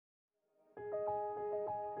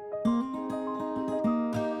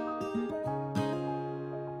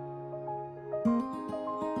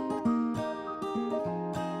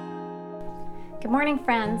Good morning,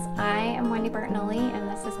 friends. I am Wendy Bertinelli, and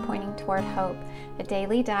this is Pointing Toward Hope, a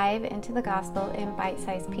daily dive into the gospel in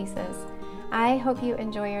bite-sized pieces. I hope you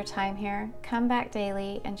enjoy your time here. Come back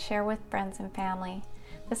daily and share with friends and family.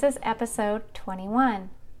 This is episode 21.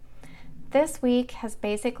 This week has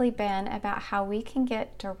basically been about how we can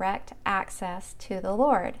get direct access to the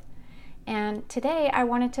Lord. And today I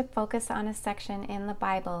wanted to focus on a section in the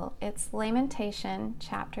Bible. It's Lamentation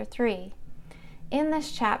chapter 3. In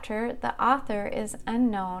this chapter, the author is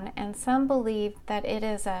unknown, and some believe that it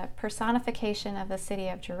is a personification of the city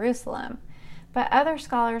of Jerusalem. But other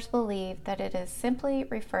scholars believe that it is simply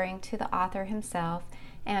referring to the author himself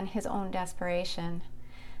and his own desperation.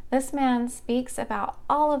 This man speaks about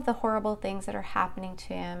all of the horrible things that are happening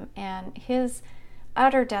to him and his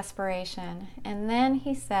utter desperation. And then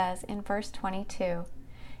he says in verse 22,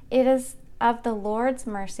 "It is of the Lord's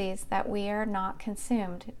mercies that we are not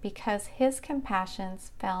consumed, because his compassions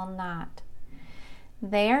fail not.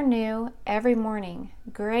 They are new every morning.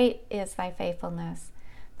 Great is thy faithfulness.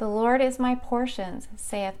 The Lord is my portion,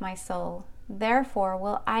 saith my soul. Therefore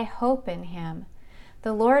will I hope in him.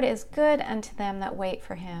 The Lord is good unto them that wait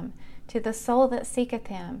for him, to the soul that seeketh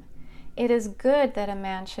him. It is good that a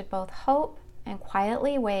man should both hope and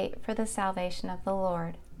quietly wait for the salvation of the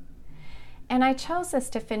Lord." And I chose this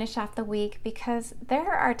to finish off the week because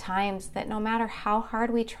there are times that no matter how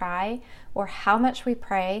hard we try or how much we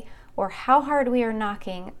pray or how hard we are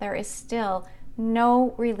knocking, there is still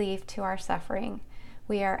no relief to our suffering.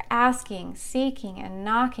 We are asking, seeking, and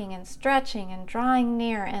knocking and stretching and drawing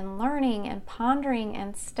near and learning and pondering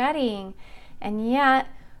and studying, and yet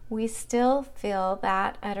we still feel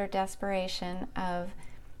that utter desperation of,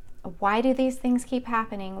 why do these things keep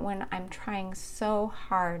happening when I'm trying so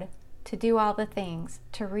hard to do all the things,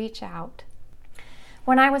 to reach out?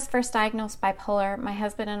 When I was first diagnosed bipolar, my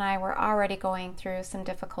husband and I were already going through some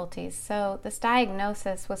difficulties, so this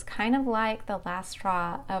diagnosis was kind of like the last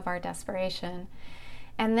straw of our desperation.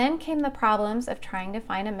 And then came the problems of trying to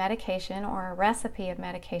find a medication or a recipe of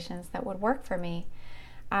medications that would work for me.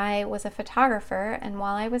 I was a photographer, and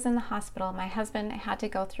while I was in the hospital, my husband had to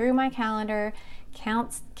go through my calendar,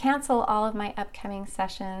 cancel all of my upcoming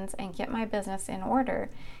sessions, and get my business in order.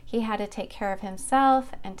 He had to take care of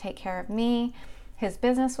himself and take care of me. His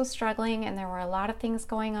business was struggling, and there were a lot of things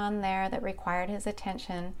going on there that required his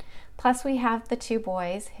attention. Plus, we have the two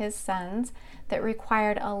boys, his sons, that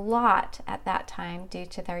required a lot at that time due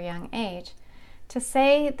to their young age. To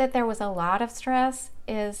say that there was a lot of stress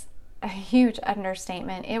is a huge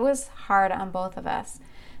understatement. It was hard on both of us,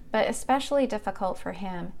 but especially difficult for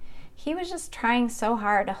him. He was just trying so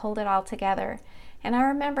hard to hold it all together. And I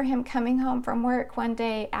remember him coming home from work one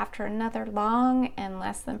day after another long and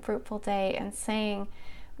less than fruitful day and saying,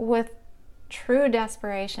 with true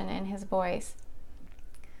desperation in his voice,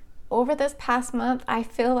 "Over this past month, I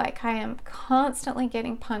feel like I am constantly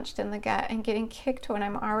getting punched in the gut and getting kicked when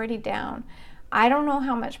I'm already down. I don't know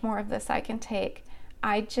how much more of this I can take.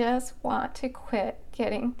 I just want to quit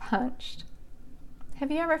getting punched." Have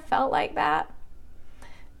you ever felt like that?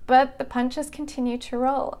 But the punches continued to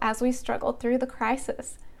roll as we struggled through the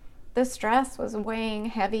crisis. The stress was weighing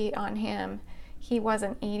heavy on him. He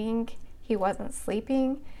wasn't eating, he wasn't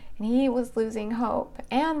sleeping, and he was losing hope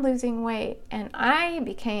and losing weight, and I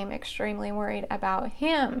became extremely worried about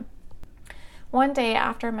him. One day,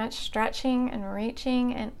 after much stretching and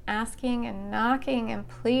reaching and asking and knocking and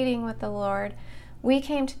pleading with the Lord, we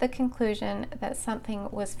came to the conclusion that something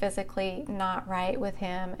was physically not right with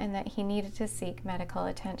him and that he needed to seek medical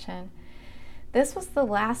attention. This was the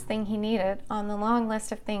last thing he needed on the long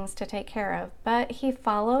list of things to take care of, but he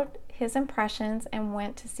followed his impressions and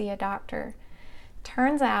went to see a doctor.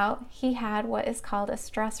 Turns out he had what is called a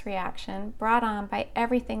stress reaction brought on by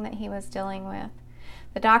everything that he was dealing with.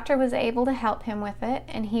 The doctor was able to help him with it,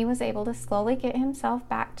 and he was able to slowly get himself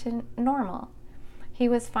back to normal. He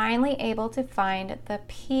was finally able to find the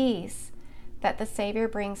peace that the Savior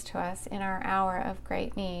brings to us in our hour of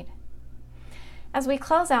great need. As we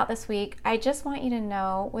close out this week, I just want you to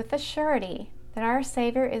know with a surety that our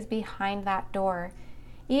Savior is behind that door.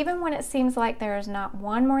 Even when it seems like there is not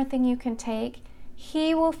one more thing you can take,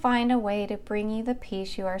 He will find a way to bring you the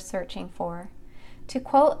peace you are searching for. To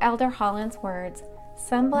quote Elder Holland's words,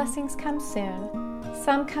 "Some blessings come soon,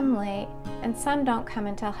 some come late, and some don't come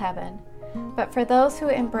until heaven. But for those who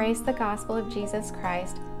embrace the gospel of Jesus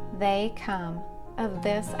Christ, they come. Of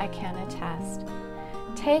this I can attest."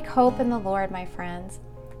 Take hope in the Lord, my friends.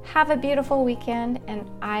 Have a beautiful weekend, and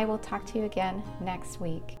I will talk to you again next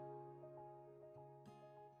week.